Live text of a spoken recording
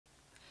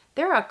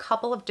There are a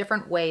couple of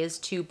different ways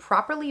to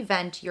properly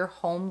vent your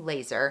home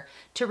laser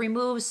to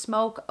remove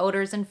smoke,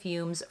 odors, and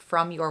fumes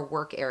from your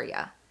work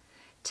area.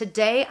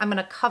 Today, I'm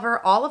going to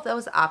cover all of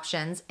those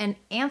options and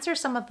answer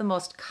some of the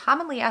most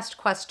commonly asked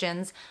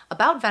questions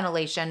about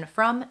ventilation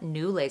from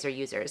new laser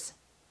users.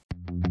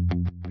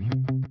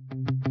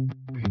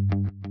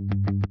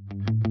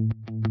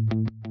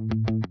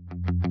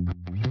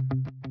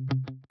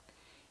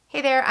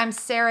 Hey there, I'm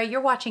Sarah. You're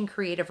watching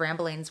Creative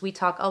Ramblings. We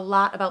talk a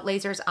lot about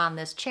lasers on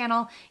this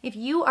channel. If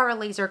you are a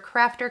laser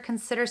crafter,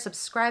 consider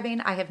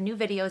subscribing. I have new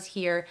videos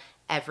here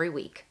every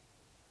week.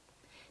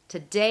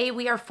 Today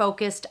we are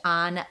focused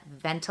on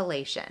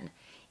ventilation.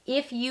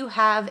 If you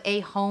have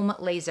a home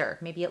laser,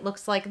 maybe it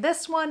looks like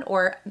this one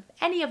or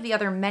any of the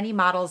other many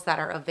models that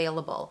are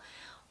available,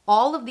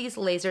 all of these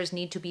lasers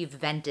need to be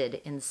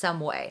vented in some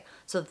way.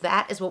 So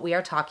that is what we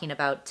are talking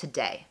about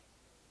today.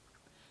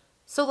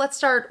 So let's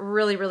start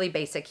really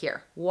basic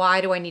here.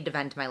 Why do I need to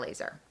vent my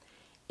laser?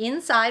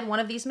 Inside one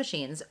of these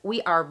machines,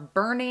 we are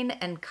burning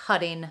and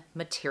cutting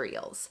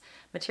materials.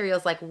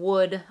 Materials like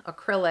wood,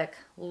 acrylic,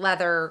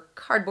 leather,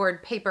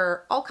 cardboard,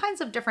 paper, all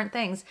kinds of different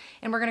things.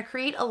 And we're going to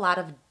create a lot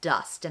of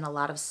dust and a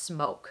lot of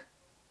smoke.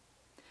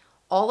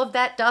 All of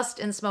that dust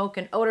and smoke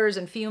and odors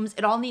and fumes,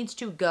 it all needs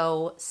to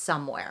go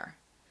somewhere.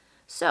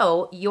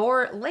 So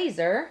your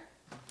laser,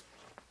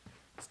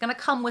 it's going to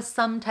come with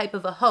some type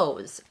of a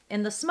hose,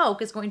 and the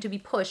smoke is going to be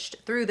pushed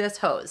through this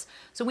hose.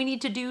 So we need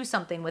to do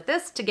something with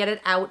this to get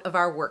it out of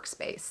our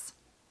workspace.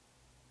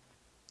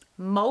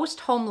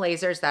 Most home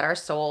lasers that are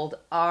sold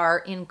are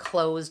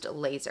enclosed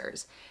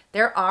lasers.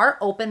 There are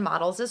open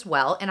models as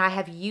well, and I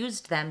have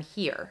used them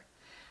here.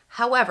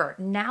 However,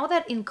 now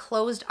that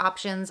enclosed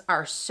options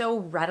are so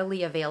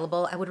readily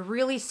available, I would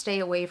really stay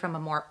away from a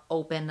more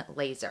open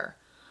laser.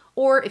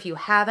 Or if you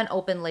have an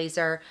open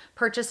laser,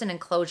 purchase an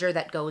enclosure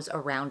that goes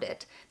around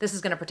it. This is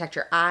going to protect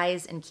your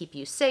eyes and keep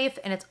you safe,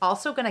 and it's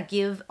also going to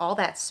give all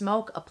that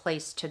smoke a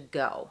place to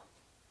go.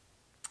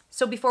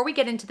 So before we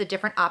get into the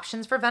different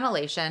options for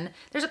ventilation,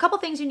 there's a couple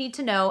things you need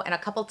to know and a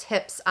couple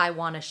tips I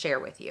want to share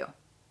with you.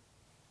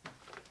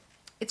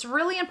 It's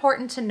really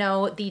important to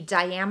know the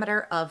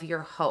diameter of your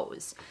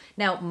hose.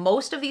 Now,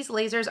 most of these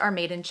lasers are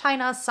made in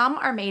China, some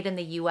are made in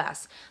the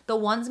US. The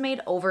ones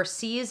made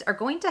overseas are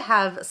going to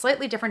have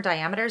slightly different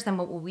diameters than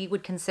what we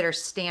would consider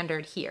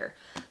standard here.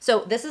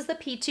 So this is the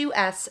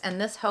P2S, and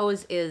this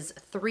hose is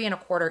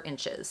 3¼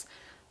 inches.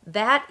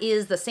 That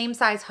is the same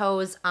size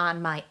hose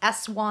on my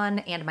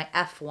S1 and my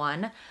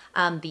F1.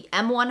 The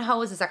M1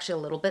 hose is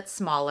actually a little bit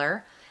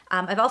smaller.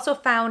 I've also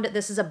found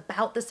this is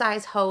about the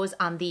size hose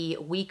on the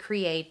We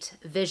Create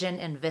Vision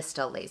and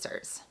Vista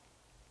lasers.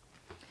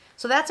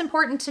 So that's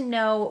important to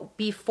know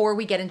before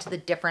we get into the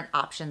different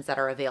options that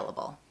are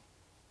available.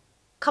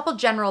 Couple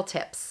general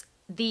tips.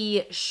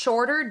 The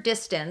shorter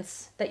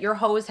distance that your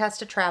hose has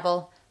to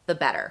travel, the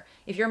better.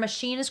 If your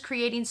machine is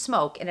creating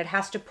smoke and it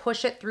has to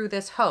push it through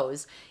this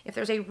hose, if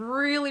there's a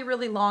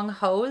really long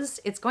hose,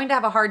 it's going to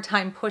have a hard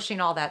time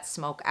pushing all that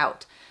smoke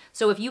out.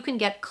 So if you can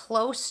get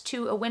close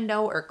to a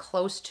window or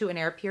close to an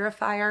air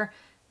purifier,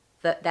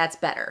 that's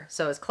better.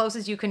 So as close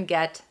as you can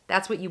get,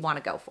 that's what you want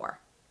to go for.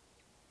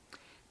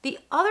 The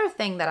other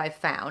thing that I've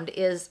found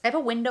is I have a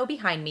window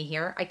behind me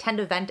here. I tend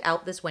to vent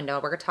out this window.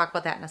 We're going to talk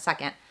about that in a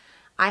second.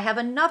 I have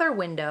another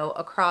window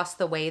across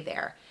the way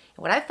there.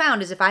 And what I've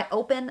found is if I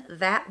open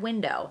that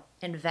window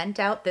and vent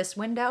out this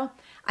window,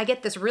 I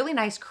get this really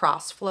nice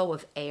cross flow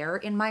of air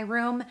in my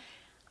room.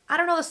 I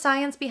don't know the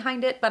science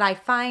behind it, but I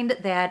find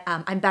that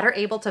I'm better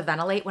able to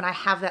ventilate when I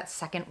have that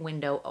second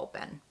window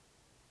open.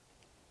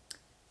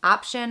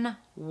 Option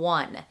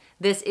 1.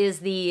 This is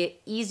the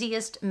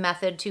easiest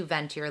method to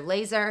vent your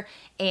laser,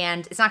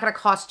 and it's not going to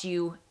cost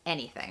you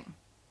anything.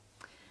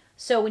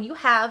 So when you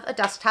have a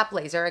desktop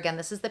laser, again,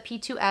 this is the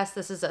P2S,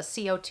 this is a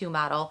CO2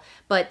 model,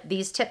 but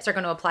these tips are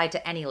going to apply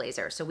to any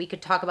laser. So we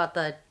could talk about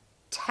the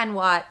 10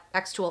 watt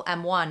X-Tool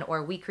M1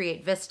 or We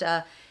Create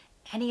Vista,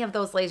 any of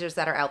those lasers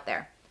that are out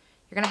there.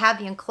 You're going to have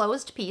the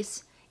enclosed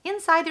piece.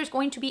 Inside there's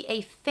going to be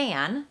a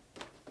fan,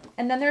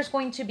 and then there's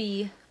going to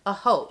be a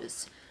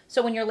hose.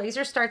 So when your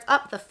laser starts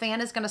up, the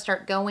fan is going to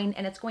start going,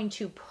 and it's going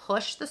to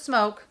push the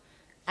smoke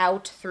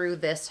out through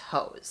this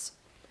hose.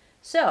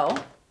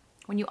 So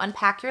when you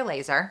unpack your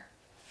laser,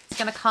 it's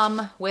going to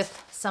come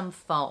with some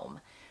foam.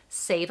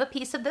 Save a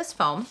piece of this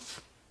foam,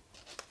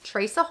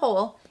 trace a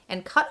hole,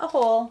 and cut a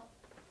hole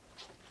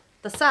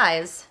the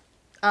size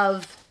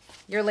of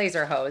your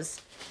laser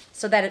hose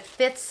so that it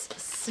fits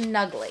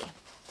snugly.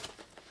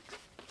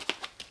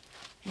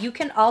 You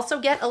can also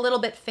get a little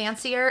bit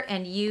fancier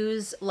and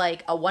use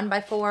like a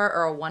 1x4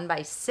 or a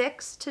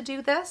 1x6 to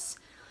do this.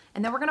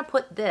 And then we're going to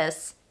put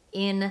this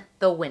in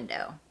the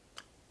window.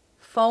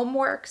 Foam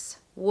works,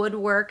 wood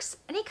works.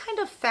 Any kind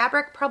of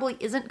fabric probably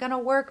isn't going to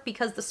work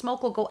because the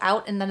smoke will go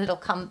out and then it'll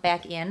come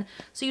back in.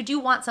 So you do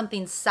want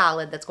something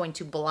solid that's going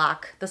to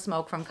block the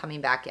smoke from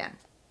coming back in.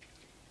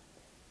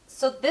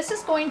 So this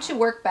is going to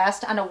work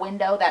best on a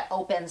window that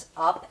opens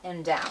up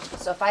and down.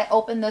 So if I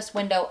open this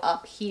window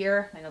up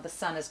here, I know the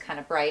sun is kind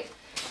of bright,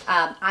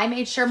 I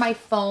made sure my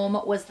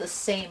foam was the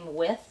same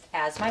width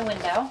as my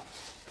window,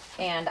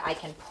 and I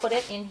can put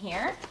it in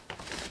here.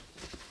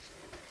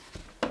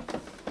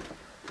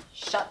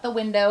 Shut the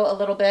window a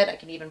little bit. I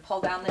can even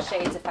pull down the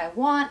shades if I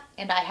want,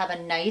 and I have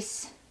a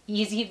nice,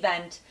 easy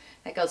vent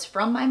that goes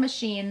from my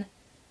machine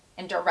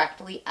and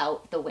directly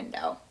out the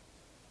window.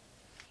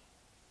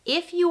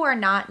 If you are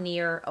not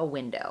near a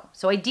window,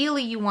 so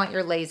ideally you want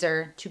your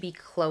laser to be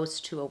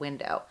close to a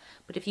window,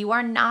 but if you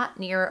are not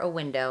near a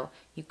window,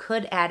 you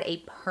could add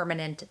a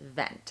permanent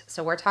vent.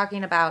 So we're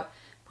talking about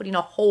putting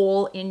a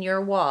hole in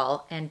your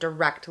wall and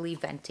directly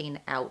venting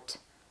out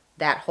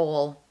that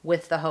hole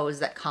with the hose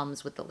that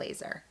comes with the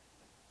laser.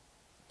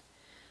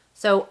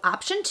 So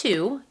option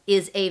 2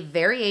 is a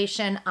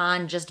variation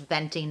on just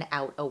venting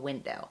out a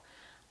window.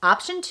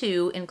 Option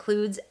 2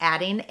 includes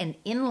adding an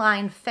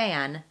inline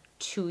fan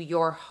to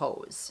your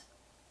hose.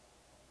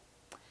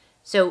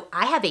 So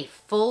I have a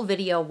full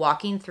video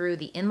walking through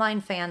the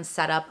inline fan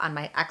setup on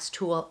my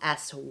Xtool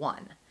S1.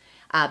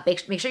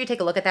 Make sure you take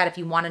a look at that if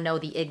you want to know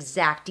the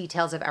exact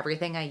details of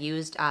everything I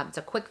used. It's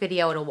a quick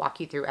video, it'll walk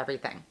you through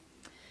everything.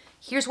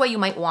 Here's why you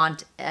might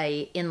want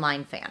an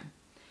inline fan.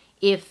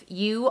 If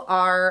you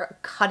are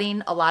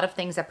cutting a lot of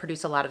things that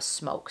produce a lot of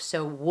smoke,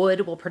 so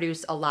wood will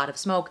produce a lot of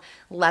smoke,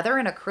 leather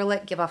and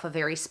acrylic give off a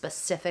very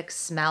specific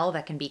smell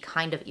that can be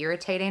kind of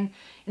irritating.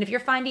 And if you're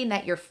finding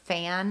that your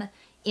fan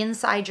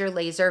inside your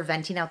laser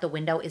venting out the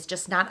window is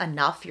just not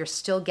enough, you're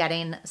still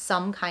getting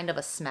some kind of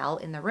a smell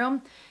in the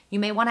room, you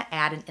may want to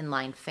add an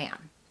inline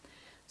fan.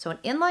 So an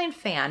inline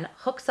fan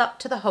hooks up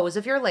to the hose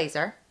of your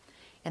laser,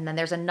 and then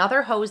there's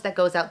another hose that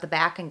goes out the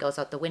back and goes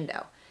out the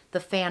window. The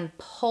fan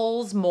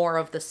pulls more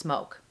of the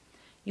smoke.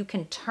 You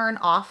can turn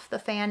off the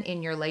fan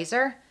in your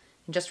laser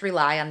and just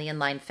rely on the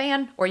inline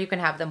fan, or you can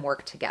have them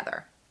work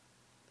together.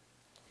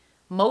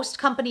 Most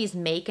companies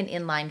make an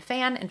inline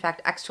fan. In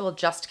fact, Xtool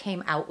just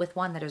came out with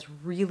one that is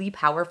really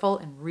powerful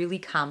and really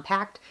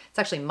compact. It's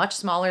actually much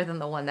smaller than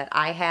the one that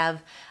I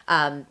have,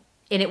 and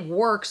it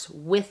works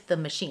with the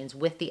machines,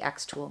 with the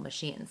Xtool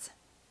machines.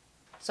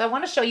 So I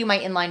want to show you my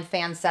inline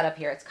fan setup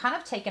here. It's kind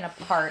of taken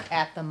apart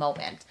at the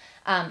moment.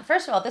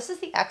 First of all, this is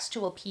the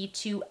Xtool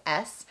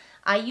P2S.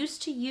 I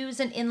used to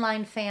use an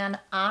inline fan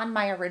on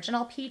my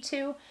original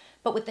P2,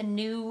 but with the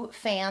new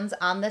fans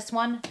on this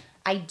one,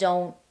 I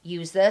don't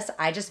use this.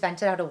 I just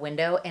vent it out a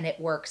window and it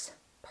works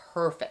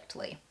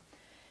perfectly.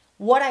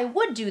 What I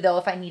would do though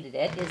if I needed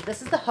it is,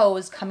 this is the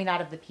hose coming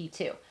out of the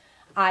P2.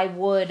 I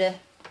would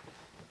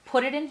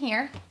put it in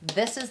here.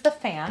 This is the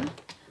fan.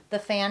 The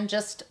fan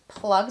just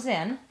plugs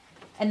in.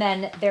 And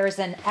then there's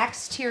an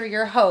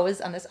exterior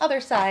hose on this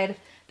other side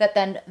that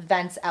then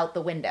vents out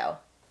the window.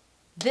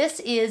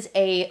 This is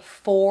a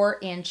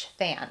 4-inch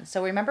fan.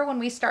 So remember when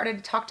we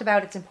talked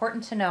about it's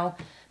important to know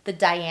the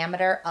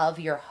diameter of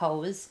your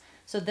hose.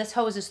 So this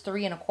hose is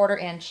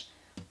 3¼ inch.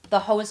 The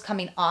hose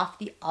coming off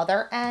the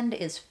other end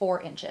is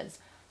 4 inches.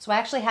 So I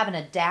actually have an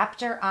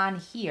adapter on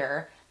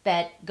here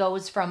that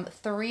goes from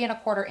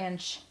 3¼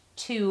 inch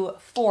to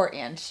 4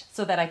 inch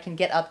so that I can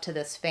get up to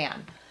this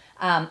fan.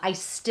 I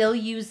still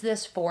use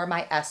this for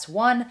my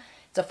S1.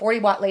 It's a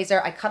 40-watt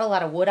laser. I cut a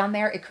lot of wood on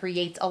there. It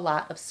creates a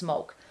lot of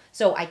smoke.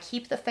 So I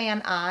keep the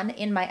fan on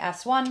in my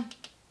S1.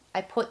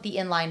 I put the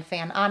inline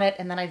fan on it,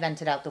 and then I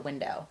vent it out the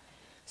window.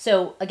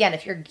 So again,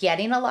 if you're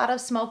getting a lot of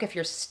smoke, if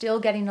you're still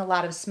getting a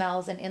lot of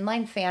smells, an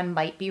inline fan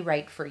might be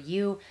right for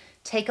you.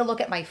 Take a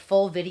look at my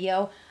full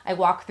video. I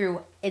walk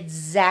through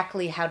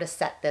exactly how to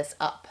set this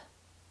up.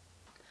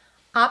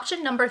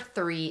 Option number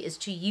 3 is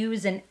to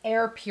use an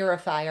air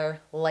purifier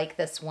like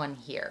this one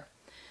here.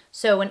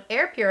 So an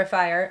air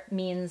purifier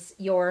means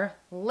your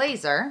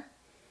laser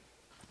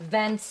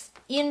vents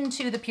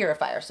into the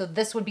purifier. So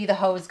this would be the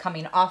hose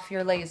coming off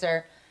your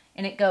laser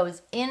and it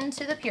goes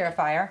into the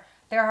purifier.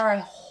 There are a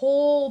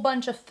whole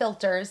bunch of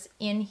filters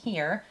in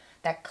here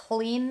that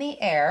clean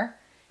the air,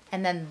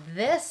 and then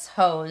this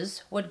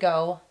hose would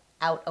go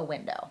out a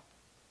window.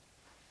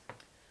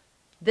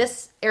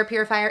 This air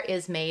purifier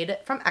is made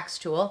from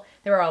Xtool.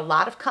 There are a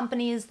lot of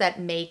companies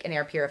that make an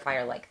air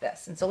purifier like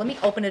this. And so let me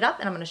open it up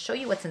and I'm going to show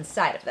you what's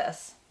inside of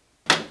this.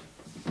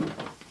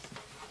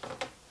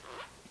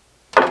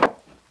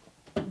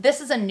 This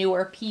is a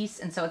newer piece,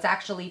 and so it's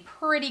actually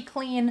pretty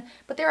clean,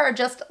 but there are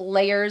just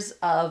layers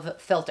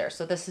of filters.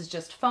 So this is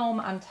just foam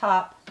on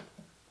top.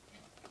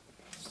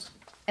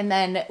 And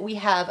then we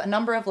have a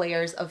number of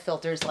layers of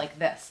filters like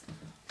this.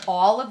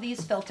 All of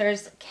these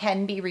filters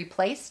can be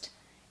replaced,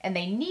 and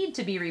they need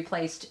to be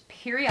replaced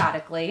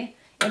periodically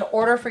in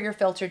order for your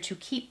filter to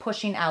keep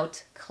pushing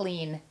out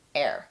clean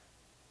air.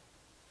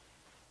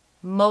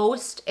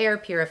 Most air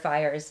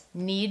purifiers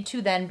need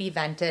to then be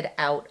vented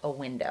out a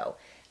window.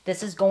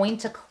 This is going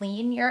to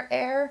clean your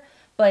air,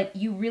 but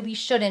you really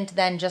shouldn't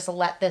then just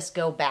let this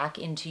go back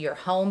into your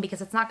home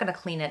because it's not going to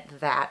clean it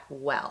that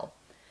well.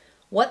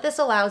 What this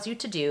allows you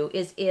to do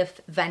is,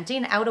 if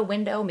venting out a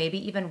window, maybe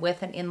even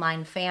with an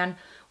inline fan,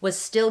 was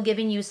still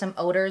giving you some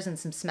odors and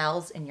some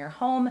smells in your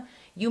home,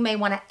 you may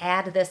want to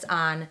add this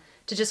on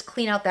to just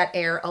clean out that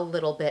air a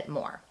little bit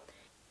more.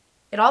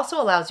 It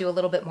also allows you a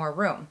little bit more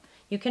room.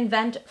 You can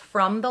vent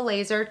from the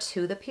laser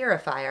to the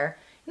purifier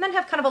and then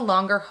have kind of a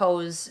longer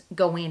hose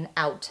going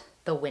out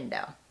the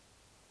window.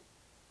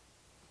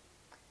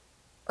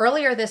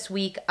 Earlier this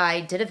week,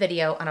 I did a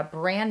video on a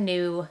brand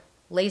new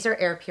laser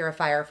air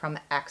purifier from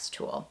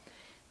Xtool.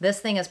 This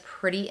thing is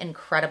pretty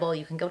incredible.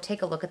 You can go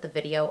take a look at the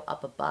video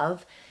up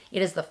above.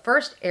 It is the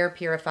first air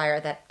purifier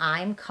that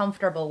I'm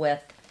comfortable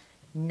with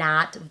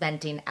not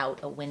venting out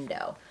a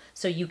window.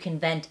 So you can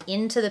vent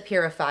into the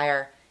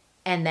purifier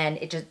and then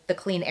the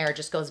clean air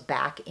just goes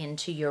back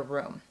into your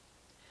room.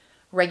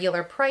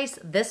 Regular price,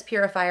 this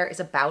purifier is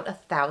about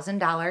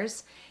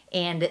 $1,000,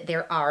 and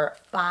there are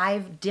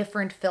 5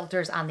 different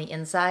filters on the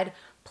inside,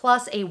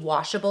 plus a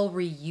washable,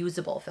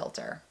 reusable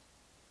filter.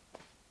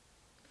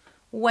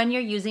 When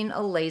you're using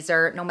a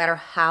laser, no matter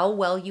how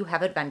well you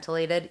have it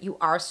ventilated, you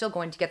are still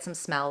going to get some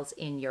smells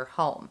in your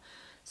home.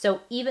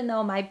 So even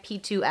though my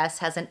P2S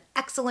has an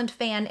excellent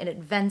fan and it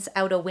vents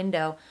out a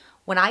window,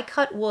 when I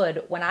cut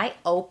wood, when I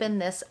open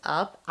this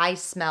up, I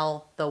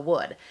smell the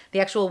wood. The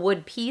actual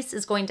wood piece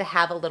is going to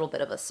have a little bit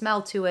of a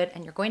smell to it,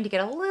 and you're going to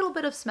get a little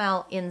bit of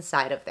smell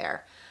inside of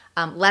there.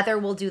 Leather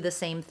will do the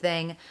same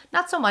thing,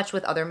 not so much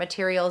with other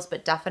materials,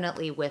 but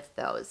definitely with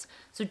those.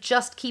 So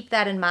just keep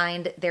that in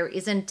mind. There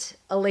isn't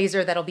a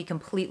laser that'll be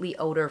completely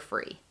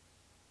odor-free.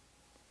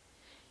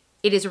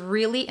 It is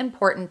really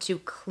important to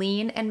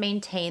clean and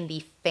maintain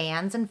the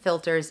fans and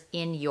filters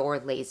in your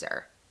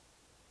laser.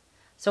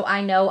 So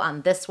I know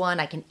on this one,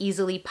 I can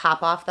easily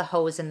pop off the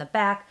hose in the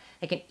back.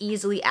 I can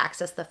easily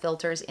access the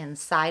filters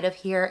inside of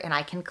here, and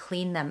I can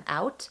clean them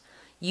out.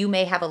 You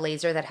may have a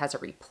laser that has a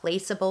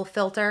replaceable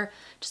filter.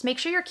 Just make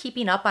sure you're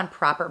keeping up on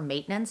proper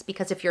maintenance,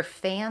 because if your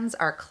fans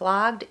are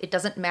clogged, it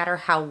doesn't matter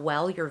how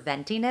well you're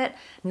venting it,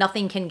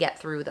 nothing can get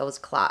through those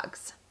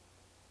clogs.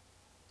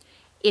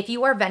 If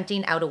you are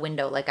venting out a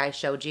window like I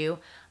showed you,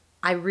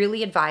 I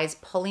really advise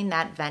pulling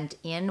that vent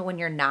in when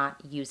you're not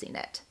using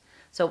it.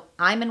 So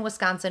I'm in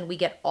Wisconsin, we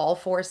get all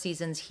 4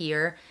 seasons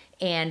here,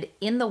 and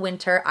in the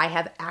winter I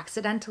have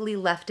accidentally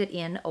left it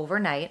in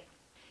overnight,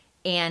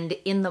 and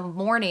in the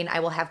morning I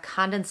will have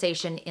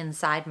condensation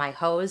inside my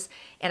hose,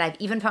 and I've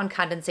even found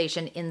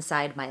condensation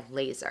inside my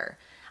laser.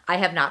 I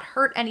have not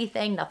hurt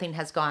anything, nothing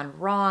has gone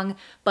wrong,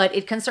 but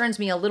it concerns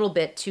me a little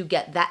bit to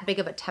get that big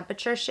of a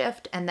temperature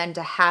shift and then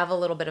to have a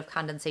little bit of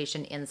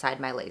condensation inside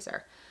my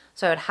laser.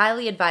 So I would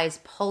highly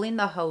advise pulling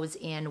the hose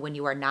in when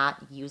you are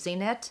not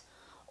using it.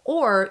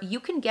 Or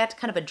you can get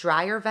kind of a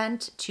dryer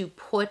vent to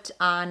put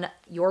on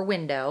your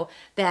window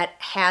that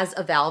has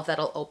a valve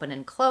that'll open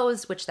and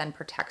close, which then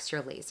protects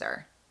your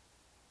laser.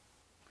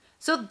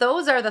 So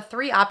those are the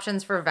 3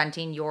 options for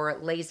venting your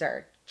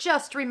laser.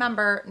 Just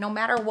remember, no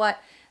matter what,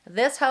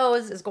 this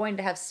hose is going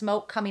to have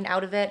smoke coming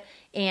out of it,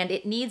 and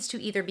it needs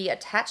to either be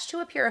attached to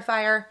a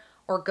purifier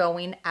or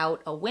going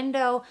out a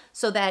window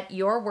so that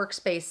your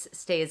workspace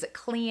stays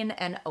clean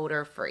and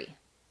odor-free.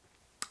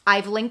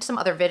 I've linked some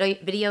other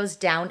videos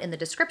down in the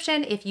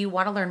description if you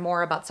want to learn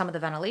more about some of the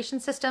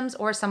ventilation systems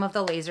or some of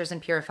the lasers and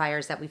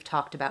purifiers that we've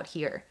talked about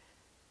here.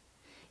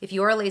 If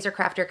you're a laser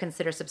crafter,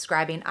 consider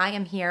subscribing. I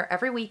am here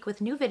every week with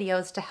new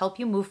videos to help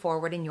you move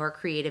forward in your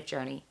creative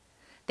journey.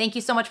 Thank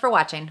you so much for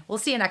watching. We'll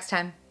see you next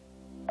time.